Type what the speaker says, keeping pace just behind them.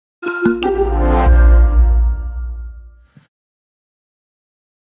Thank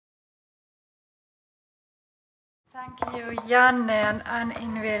you, Janne, and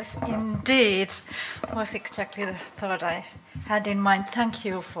indeed was exactly the thought I had in mind. Thank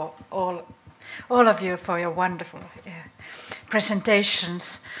you for all of you for your wonderful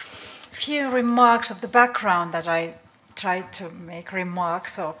presentations. Few remarks of the background that I tried to make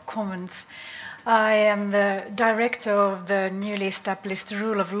remarks or comments. I am the director of the newly established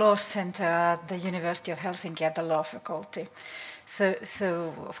Rule of Law Center at the University of Helsinki at the Law Faculty. So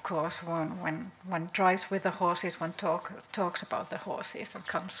of course, when one drives with the horses, one talks about the horses and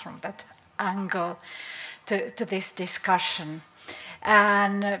comes from that angle to this discussion.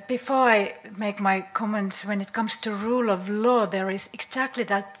 And before I make my comments, when it comes to rule of law, there is exactly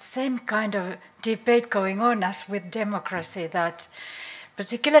that same kind of debate going on as with democracy, that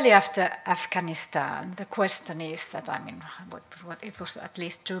particularly after Afghanistan, the question is that, I mean, what it was at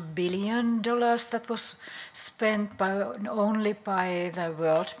least $2 billion that was spent only by the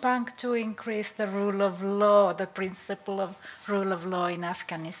World Bank to increase the rule of law, the principle of rule of law in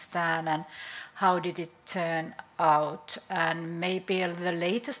Afghanistan, and how did it turn out? And maybe the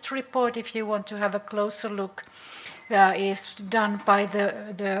latest report, if you want to have a closer look, is done by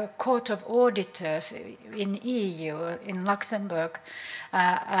the Court of Auditors in EU, in Luxembourg,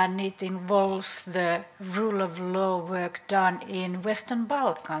 and it involves the rule of law work done in Western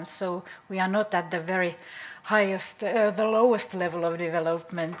Balkans. So we are not at the very highest, the lowest level of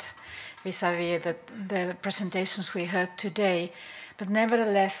development vis-à-vis the presentations we heard today. But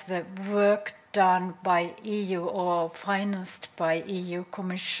nevertheless, the work done by EU or financed by EU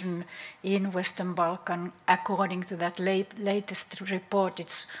Commission in Western Balkan, according to that latest report,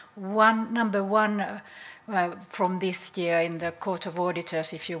 it's number one from this year in the Court of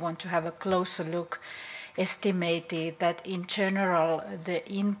Auditors, if you want to have a closer look, estimated that in general the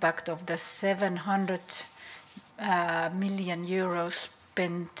impact of the 700 million euros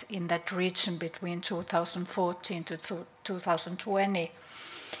spent in that region between 2014 to 2020,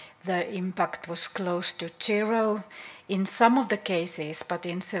 the impact was close to zero. In some of the cases, but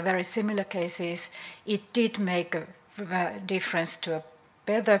in very similar cases, it did make a difference to a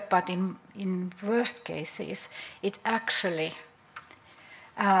better, but in worst cases, it actually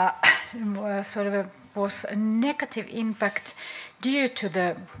was a negative impact due to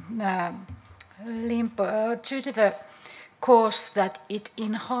the cause that it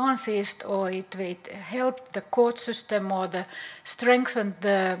enhances or it helped the court system or strengthened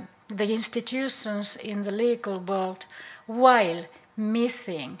the institutions in the legal world, while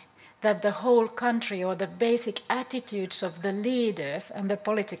missing that the whole country or the basic attitudes of the leaders and the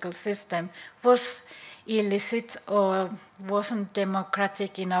political system was illicit or wasn't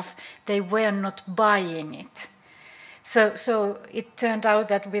democratic enough. They were not buying it. So it turned out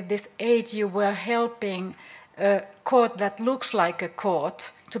that with this aid you were helping a court that looks like a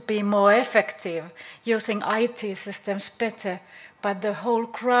court to be more effective, using IT systems better, but the whole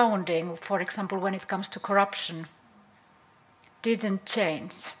grounding, for example, when it comes to corruption, didn't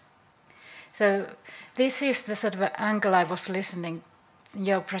change. So this is the sort of angle I was listening to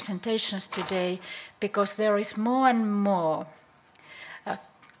your presentations today, because there is more and more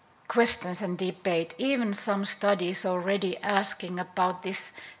questions and debate, even some studies already asking about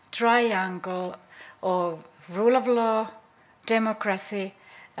this triangle of rule of law, democracy,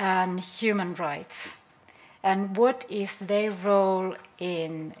 and human rights, and what is their role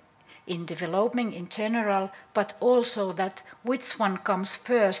in developing in general, but also that which one comes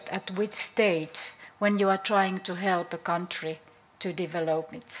first at which stage when you are trying to help a country to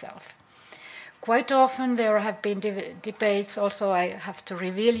develop itself. Quite often there have been debates, also I have to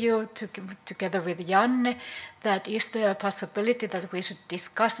reveal you together with Janne, that is there a possibility that we should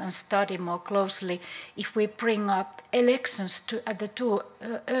discuss and study more closely if we bring up elections at the too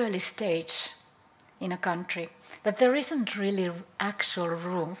early stage in a country, that there isn't really actual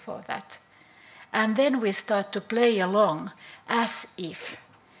room for that. And then we start to play along as if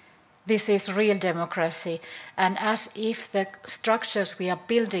this is real democracy, and as if the structures we are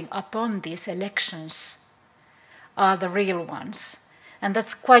building upon these elections are the real ones. And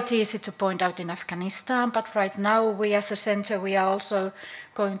that's quite easy to point out in Afghanistan, but right now we as a center, we are also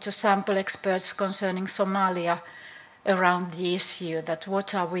going to sample experts concerning Somalia around the issue, that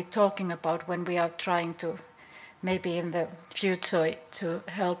what are we talking about when we are trying to, maybe in the future, to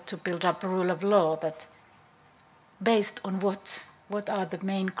help to build up a rule of law, that based on what are the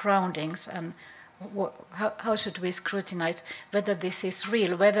main groundings, and how should we scrutinize whether this is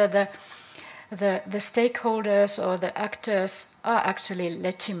real, whether the stakeholders or the actors are actually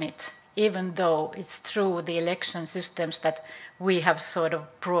legitimate even though it's through the election systems that we have sort of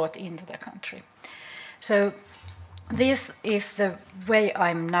brought into the country. So this is the way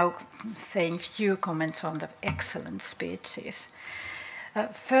I'm now saying few comments on the excellent speeches.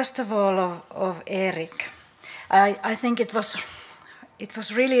 First of all, of Erik, I think it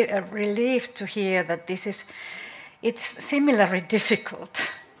was really a relief to hear that it's similarly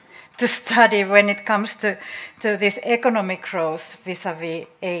difficult to study when it comes to this economic growth vis-a-vis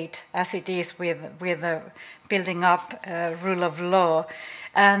aid, as it is with the building up rule of law,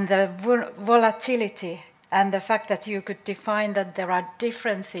 and the volatility, and the fact that you could define that there are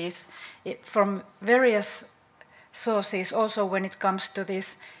differences from various sources also when it comes to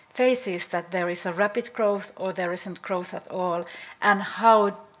these phases, that there is a rapid growth or there isn't growth at all, and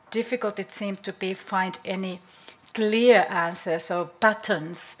how difficult it seems to be find any clear answers or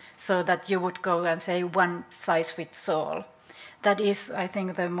patterns so that you would go and say one size fits all. That is, I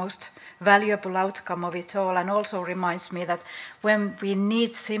think, the most valuable outcome of it all, and also reminds me that when we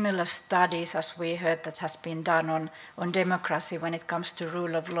need similar studies, as we heard that has been done on democracy when it comes to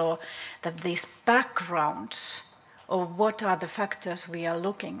rule of law, that these backgrounds of what are the factors we are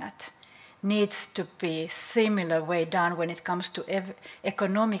looking at needs to be similar way done when it comes to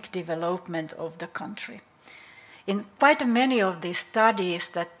economic development of the country. In quite many of these studies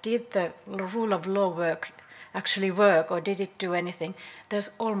that did the rule of law work, or did it do anything, there's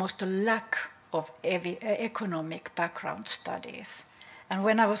almost a lack of economic background studies. And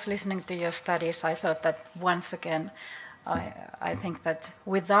when I was listening to your studies, I thought that once again, I think that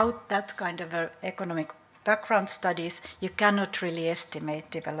without that kind of economic background studies, you cannot really estimate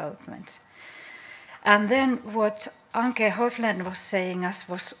development. And then what Anke Hovland was saying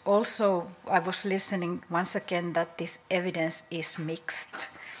was also, I was listening once again, that this evidence is mixed.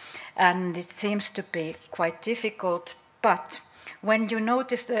 And it seems to be quite difficult, but when you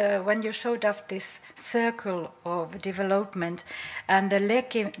noticed, when you showed up this circle of development and the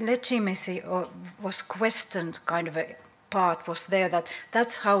legitimacy was questioned, kind of a part was there,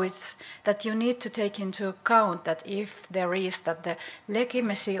 that's how it's, that you need to take into account that if there is that the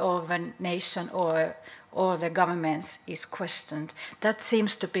legitimacy of a nation or the governments is questioned, that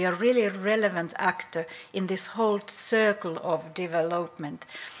seems to be a really relevant actor in this whole circle of development.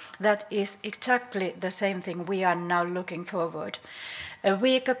 That is exactly the same thing we are now looking forward. A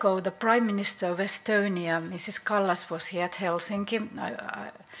week ago, the Prime Minister of Estonia, Mrs. Kallas, was here at Helsinki.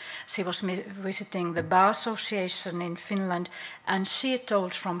 She was visiting the Bar Association in Finland, and she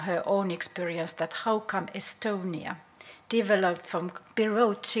told from her own experience that how come Estonia developed from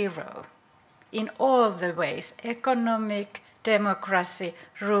below zero in all the ways, economic, democracy,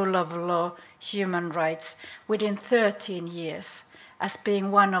 rule of law, human rights, within 13 years, as being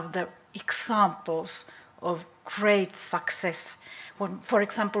one of the examples of great success. For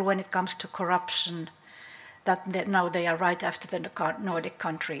example, when it comes to corruption, that now they are right after the Nordic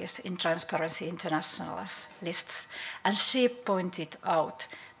countries in Transparency International's lists. And she pointed out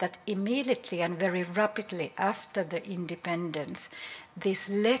that immediately and very rapidly after the independence, this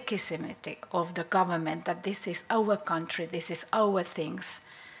legitimacy of the government, that this is our country, this is our things,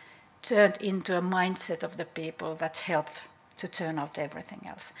 turned into a mindset of the people that helped to turn out everything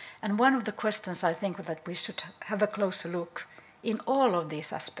else. And one of the questions I think that we should have a closer look in all of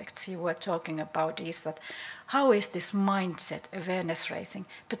these aspects you were talking about is that how is this mindset awareness raising,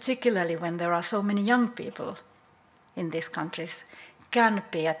 particularly when there are so many young people in these countries, can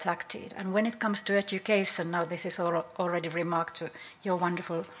be attracted. And when it comes to education, now this is already remarked to your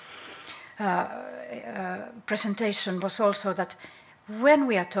wonderful presentation, was also that when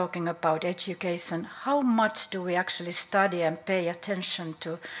we are talking about education, how much do we actually study and pay attention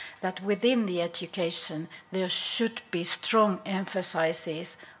to that within the education there should be strong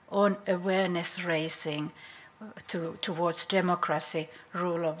emphases on awareness raising towards democracy,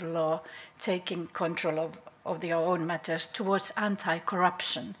 rule of law, taking control of their own matters, towards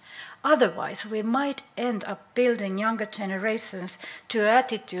anti-corruption. Otherwise, we might end up building younger generations to an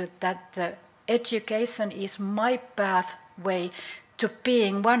attitude that the education is my pathway to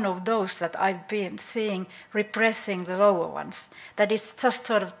being one of those that I've been seeing repressing the lower ones. That is just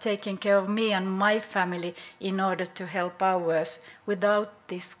sort of taking care of me and my family in order to help ours without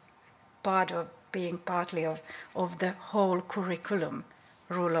this part of being partly of the whole curriculum,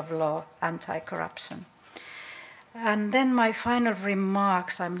 rule of law, anti-corruption. And then my final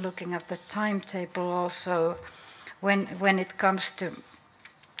remarks, I'm looking at the timetable also, when it comes to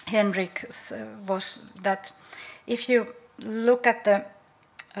Henrik, was that if you look at the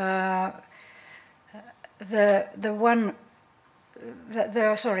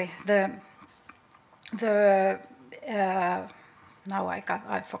now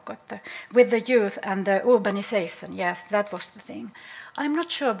I forgot with the youth and the urbanization. Yes, that was the thing. I'm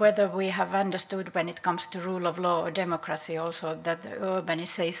not sure whether we have understood when it comes to rule of law or democracy also that the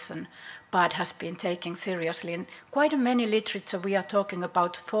urbanization part has been taken seriously. In quite many literature we are talking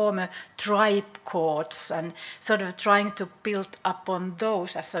about former tribe courts and sort of trying to build upon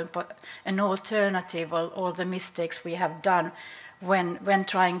those as an alternative of all the mistakes we have done when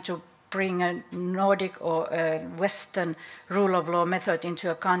trying to bring a Nordic or a Western rule of law method into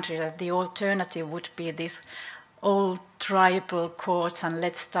a country, that the alternative would be this old tribal courts, and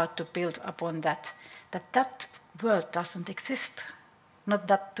let's start to build upon that. That world doesn't exist. Not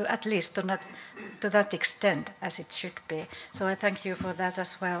that, at least not to that extent as it should be. So I thank you for that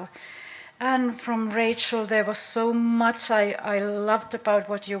as well. And from Rachel, there was so much I loved about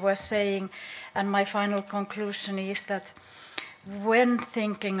what you were saying. And my final conclusion is that when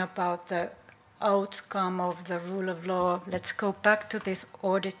thinking about the outcome of the rule of law, let's go back to this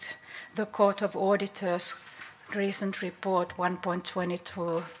audit, the Court of Auditors recent report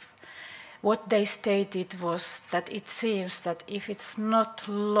 1.22. What they stated was that it seems that if it's not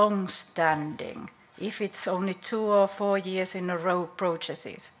long-standing, if it's only 2 or 4 years in a row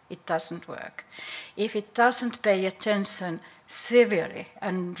processes, it doesn't work. If it doesn't pay attention severely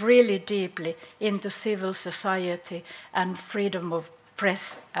and really deeply into civil society and freedom of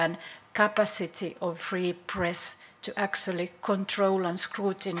press and capacity of free press to actually control and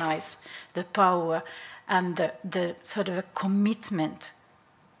scrutinize the power and the sort of a commitment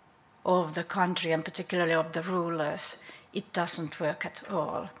of the country and particularly of the rulers, it doesn't work at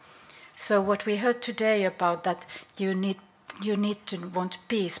all. So what we heard today about that you need to want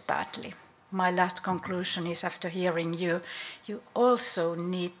peace badly. My last conclusion is, after hearing you, you also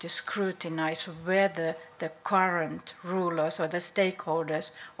need to scrutinize whether the current rulers or the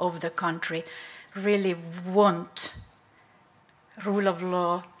stakeholders of the country really want rule of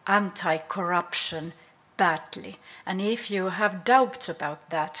law, anti-corruption badly. And if you have doubts about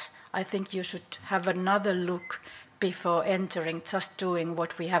that, I think you should have another look before entering, just doing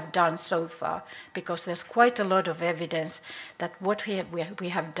what we have done so far, because there's quite a lot of evidence that what we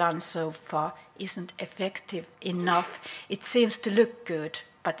have done so far isn't effective enough. It seems to look good,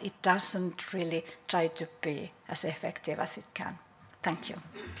 but it doesn't really try to be as effective as it can. Thank you.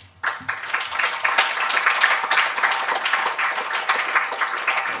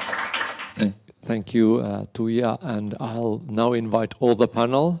 Thank you, Tuija, and I'll now invite all the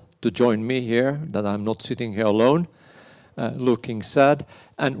panel to join me here, that I'm not sitting here alone, looking sad.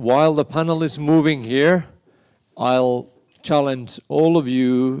 And while the panel is moving here, I'll challenge all of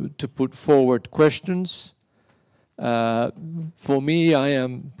you to put forward questions. For me,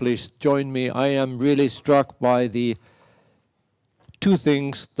 please join me, I am really struck by the two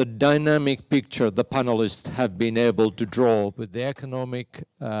things: the dynamic picture the panelists have been able to draw with the economic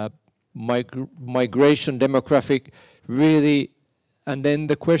migration, demographic, really. And then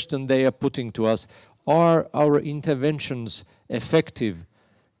the question they are putting to us: are our interventions effective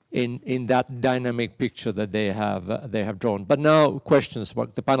in that dynamic picture that they have drawn? But now questions,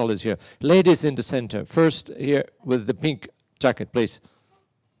 what the panel is here. Ladies in the center. First here with the pink jacket, please.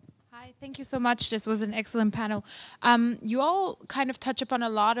 Hi, thank you so much. This was an excellent panel. You all kind of touch upon a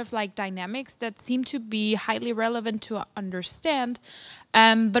lot of dynamics that seem to be highly relevant to understand.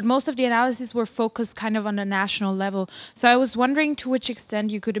 But most of the analyses were focused kind of on a national level. So I was wondering to which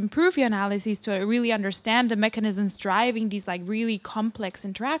extent you could improve your analyses to really understand the mechanisms driving these really complex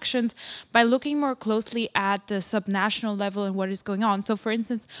interactions by looking more closely at the subnational level and what is going on. So for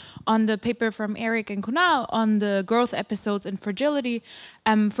instance, on the paper from Eric and Kunal on the growth episodes and fragility,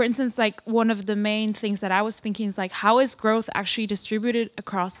 for instance, one of the main things that I was thinking is how is growth actually distributed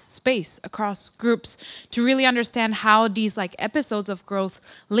across space, across groups, to really understand how these episodes of growth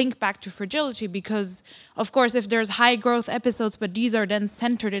link back to fragility, because of course if there's high growth episodes but these are then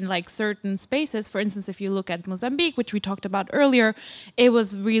centered in certain spaces, for instance if you look at Mozambique, which we talked about earlier, it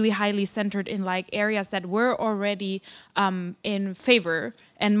was really highly centered in areas that were already in favor,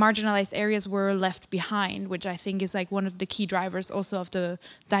 and marginalized areas were left behind, which I think is one of the key drivers also of the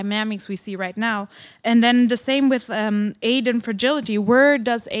dynamics we see right now. And then the same with aid and fragility. Where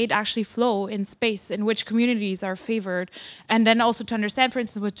does aid actually flow in space? In which communities are favored? And then also to understand, for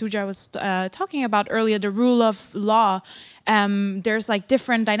instance, what Tuija was talking about earlier, the rule of law. There's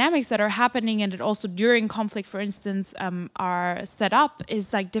different dynamics that are happening, and it also during conflict, for instance, are set up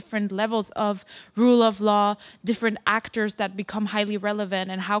is different levels of rule of law, different actors that become highly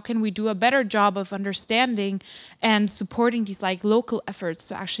relevant, and how can we do a better job of understanding and supporting these local efforts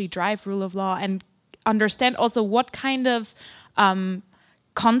to actually drive rule of law, and understand also what kind of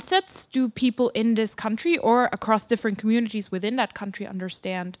concepts do people in this country or across different communities within that country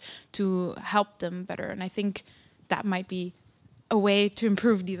understand to help them better? And I think that might be a way to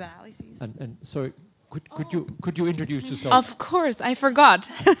improve these analyses. And sorry, could you introduce yourself? Of course, I forgot.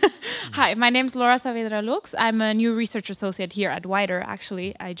 Hi, my name is Laura Saavedra Lux. I'm a new research associate here at WIDER.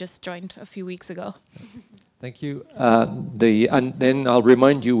 Actually, I just joined a few weeks ago. Thank you. And then I'll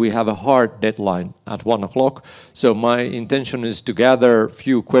remind you, we have a hard deadline at 1 o'clock. So my intention is to gather a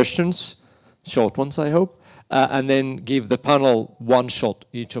few questions, short ones, I hope, and then give the panel one shot,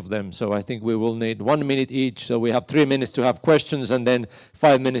 each of them. So I think we will need 1 minute each. So we have 3 minutes to have questions and then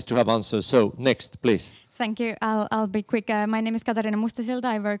 5 minutes to have answers. So next, please. Thank you. I'll be quick. My name is Katarina Mustasilta.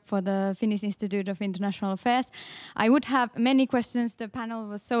 I work for the Finnish Institute of International Affairs. I would have many questions. The panel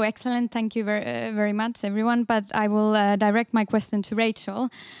was so excellent. Thank you very much, everyone. But I will direct my question to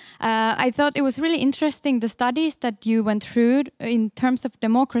Rachel. I thought it was really interesting, the studies that you went through in terms of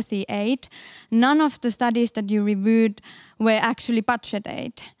democracy aid. None of the studies that you reviewed were actually budget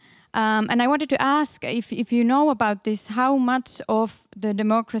aid. And I wanted to ask if you know about this, how much of the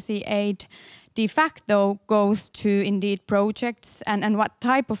democracy aid de facto goes to indeed projects and what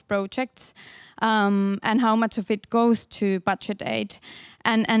type of projects and how much of it goes to budget aid.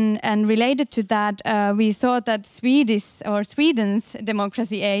 And related to that, we saw that Sweden's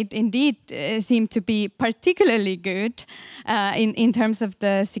democracy aid indeed seemed to be particularly good in terms of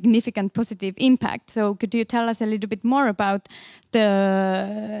the significant positive impact. So could you tell us a little bit more about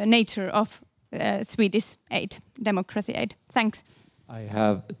the nature of Swedish aid, democracy aid? Thanks. I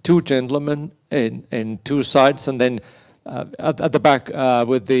have two gentlemen in two sides, and then at the back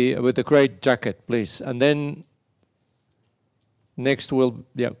with the great jacket, please. And then next will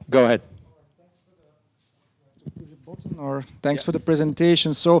go ahead. Thanks for the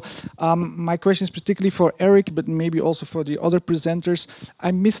presentation. So my question is particularly for Eric, but maybe also for the other presenters.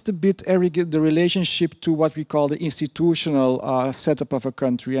 I missed a bit, Eric, the relationship to what we call the institutional setup of a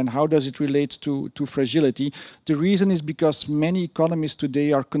country and how does it relate to fragility. The reason is because many economists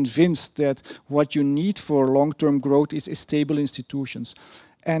today are convinced that what you need for long-term growth is stable institutions.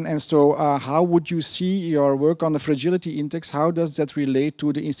 And so how would you see your work on the fragility index? How does that relate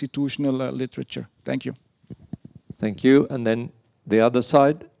to the institutional literature? Thank you. Thank you. And then the other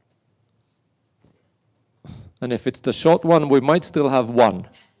side. And if it's the short one, we might still have one.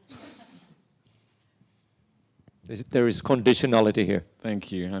 There is conditionality here.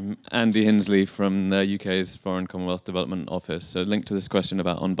 Thank you. I'm Andy Hinsley from the UK's Foreign Commonwealth Development Office. So linked to this question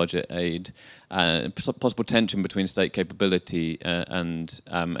about on-budget aid, possible tension between state capability and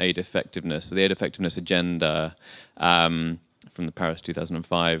aid effectiveness. So the aid effectiveness agenda from the Paris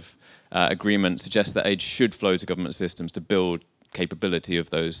 2005 agreement suggests that aid should flow to government systems to build capability of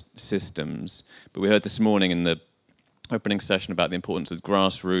those systems. But we heard this morning in the opening session about the importance of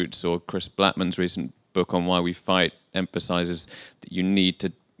grassroots, or Chris Blackman's recent book on Why We Fight emphasizes that you need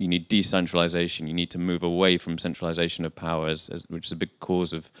decentralization, you need to move away from centralization of power, which is a big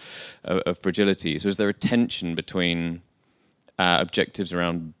cause of fragility. So is there a tension between objectives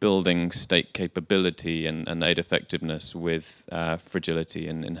around building state capability and aid effectiveness with fragility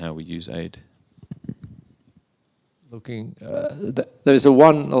in how we use aid? Looking, there's a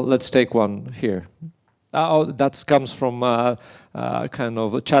one, let's take one here. That comes from kind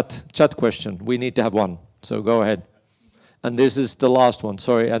of a chat question. We need to have one, so go ahead. And this is the last one,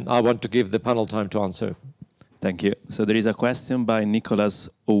 sorry, and I want to give the panel time to answer. Thank you. So there is a question by Nicholas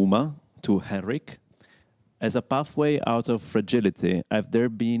Ouma to Henrik. As a pathway out of fragility, have there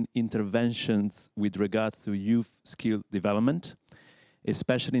been interventions with regards to youth skill development,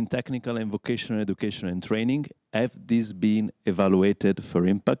 especially in technical and vocational education and training? Have these been evaluated for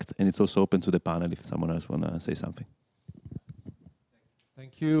impact? And it's also open to the panel if someone else want to say something.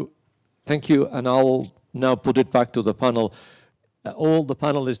 Thank you. Thank you. And I'll now put it back to the panel. All the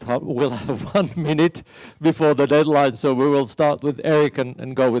panelists will have 1 minute before the deadline, so we will start with Eric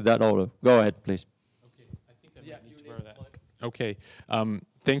and go with that order. Go ahead, please. Okay,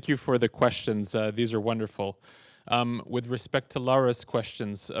 thank you for the questions. These are wonderful. With respect to Laura's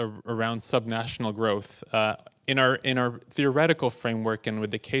questions around subnational growth, in our theoretical framework and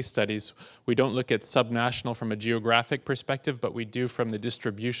with the case studies, we don't look at subnational from a geographic perspective, but we do from the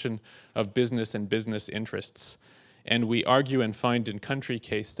distribution of business and business interests. And we argue and find in country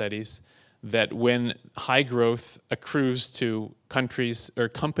case studies that when high growth accrues to countries, or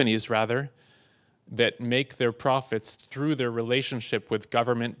companies rather, that make their profits through their relationship with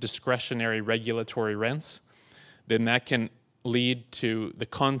government discretionary regulatory rents, then that can lead to the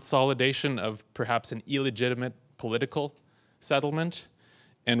consolidation of perhaps an illegitimate political settlement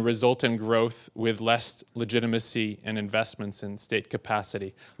and result in growth with less legitimacy and investments in state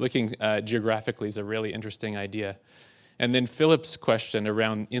capacity. Looking geographically is a really interesting idea. And then Philip's question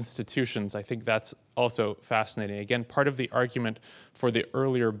around institutions, I think that's also fascinating. Again, part of the argument for the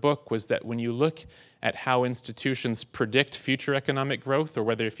earlier book was that when you look at how institutions predict future economic growth, or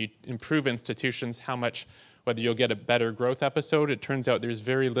whether if you improve institutions, how much, whether you'll get a better growth episode, it turns out there's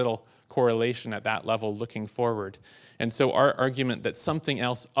very little correlation at that level looking forward. And so our argument that something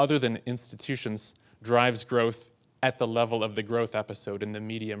else other than institutions drives growth at the level of the growth episode in the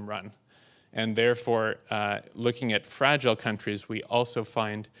medium run. And therefore, looking at fragile countries, we also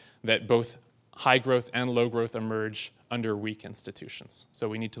find that both high growth and low growth emerge under weak institutions. So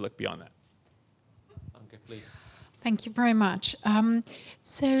we need to look beyond that. Okay, please. Thank you very much.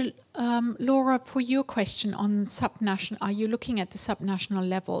 Laura, for your question on subnational, are you looking at the subnational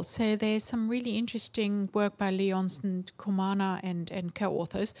level? So there's some really interesting work by Leons and Kumana and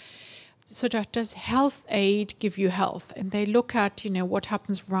co-authors. Sort of, does health aid give you health? And they look at, what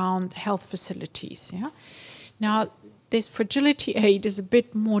happens around health facilities. Yeah. Now, this fragility aid is a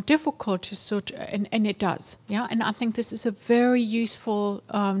bit more difficult to sort of, and it does. Yeah. And I think this is a very useful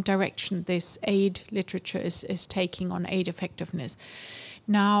direction this aid literature is taking on aid effectiveness.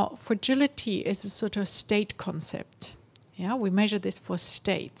 Now, fragility is a sort of state concept. Yeah. We measure this for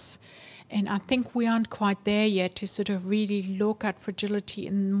states. And I think we aren't quite there yet to sort of really look at fragility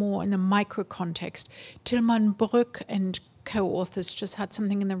more in the micro context. Tilman Brück and co-authors just had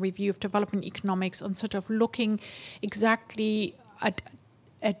something in the Review of Development Economics on sort of looking exactly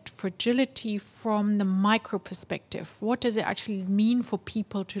at fragility from the micro perspective. What does it actually mean for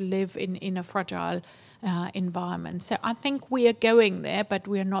people to live in a fragile environment? So I think we are going there, but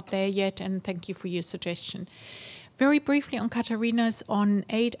we are not there yet, and thank you for your suggestion. Very briefly on Katarina's on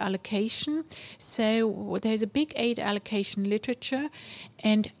aid allocation. So there's a big aid allocation literature,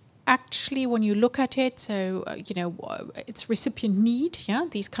 and actually when you look at it, so it's recipient need. Yeah,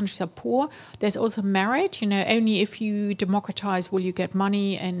 these countries are poor. There's also merit. Only if you democratize will you get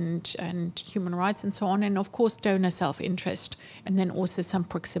money and human rights and so on. And of course donor self-interest, and then also some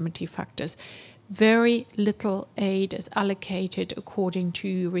proximity factors. Very little aid is allocated according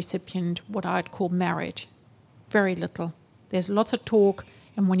to recipient, what I'd call merit. Very little. There's lots of talk,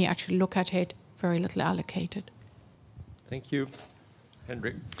 and when you actually look at it, very little allocated. Thank you.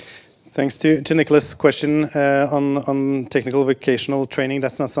 Henrik. Thanks to Nicholas' question on technical vocational training.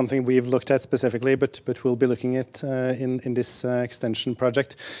 That's not something we've looked at specifically, but we'll be looking at in this extension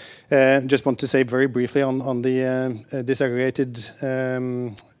project. Just want to say very briefly on the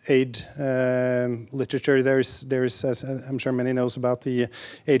disaggregated aid literature. There's, as I'm sure many knows about, the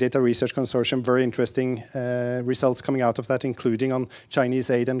Aid Data Research Consortium. Very interesting results coming out of that, including on Chinese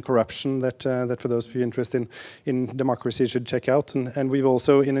aid and corruption. That for those of you interested in democracy should check out. And we've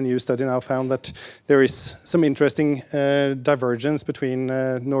also, in a new study now, found that there is some interesting divergence between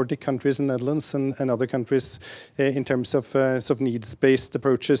Nordic countries and Netherlands and other countries in terms of needs-based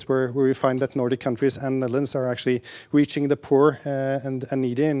approaches, where we find that Nordic countries and Netherlands are actually reaching the poor and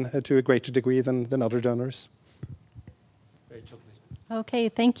needy to a greater degree than other donors. Okay,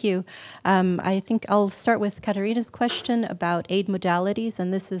 thank you. I think I'll start with Katarina's question about aid modalities,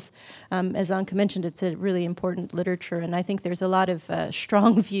 and this is, as Anke mentioned, it's a really important literature, and I think there's a lot of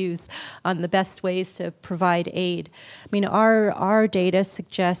strong views on the best ways to provide aid. I mean, our data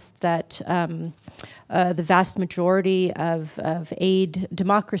suggests that the vast majority of aid,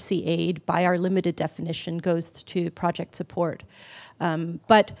 democracy aid, by our limited definition, goes to project support.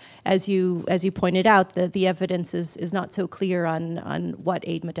 But as you pointed out, the evidence is not so clear on what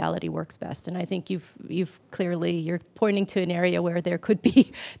aid modality works best. And I think you're pointing to an area where there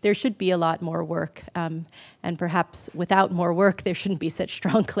should be a lot more work. And perhaps without more work, there shouldn't be such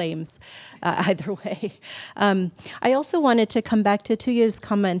strong claims either way. I also wanted to come back to Tuija's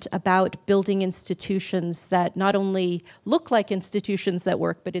comment about building institutions that not only look like institutions that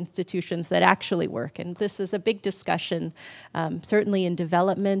work, but institutions that actually work. And this is a big discussion, certainly in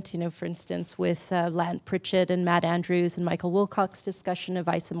development, for instance, with Lant Pritchett and Matt Andrews and Michael Wilcox's discussion of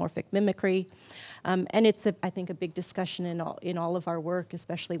isomorphic mimicry. And it's, I think, a big discussion in all of our work,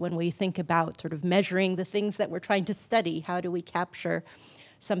 especially when we think about sort of measuring the things that we're trying to study. How do we capture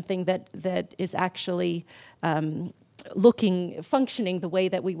something that is actually functioning the way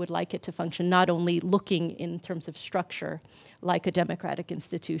that we would like it to function, not only looking in terms of structure, like a democratic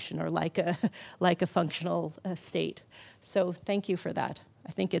institution or like a functional state. So thank you for that.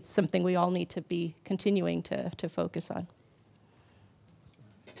 I think it's something we all need to be continuing to focus on.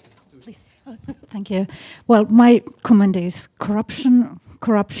 Please. Thank you. Well, my comment is corruption,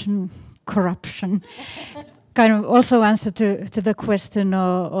 corruption, corruption. kind of also answer to the question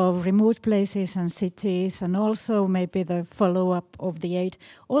of remote places and cities, and also maybe the follow-up of the aid.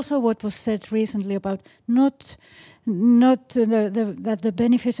 Also what was said recently about that the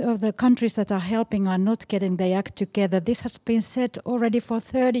benefits of the countries that are helping are not getting their act together. This has been said already for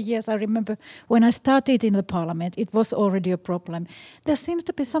 30 years. I remember when I started in the parliament, it was already a problem. There seems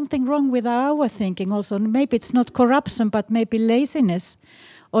to be something wrong with our thinking also. Maybe it's not corruption, but maybe laziness,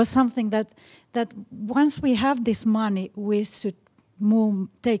 or something that once we have this money, we should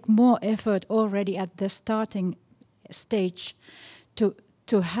take more effort already at the starting stage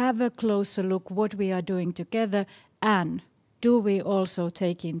to have a closer look what we are doing together, and do we also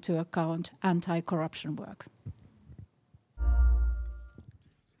take into account anti-corruption work.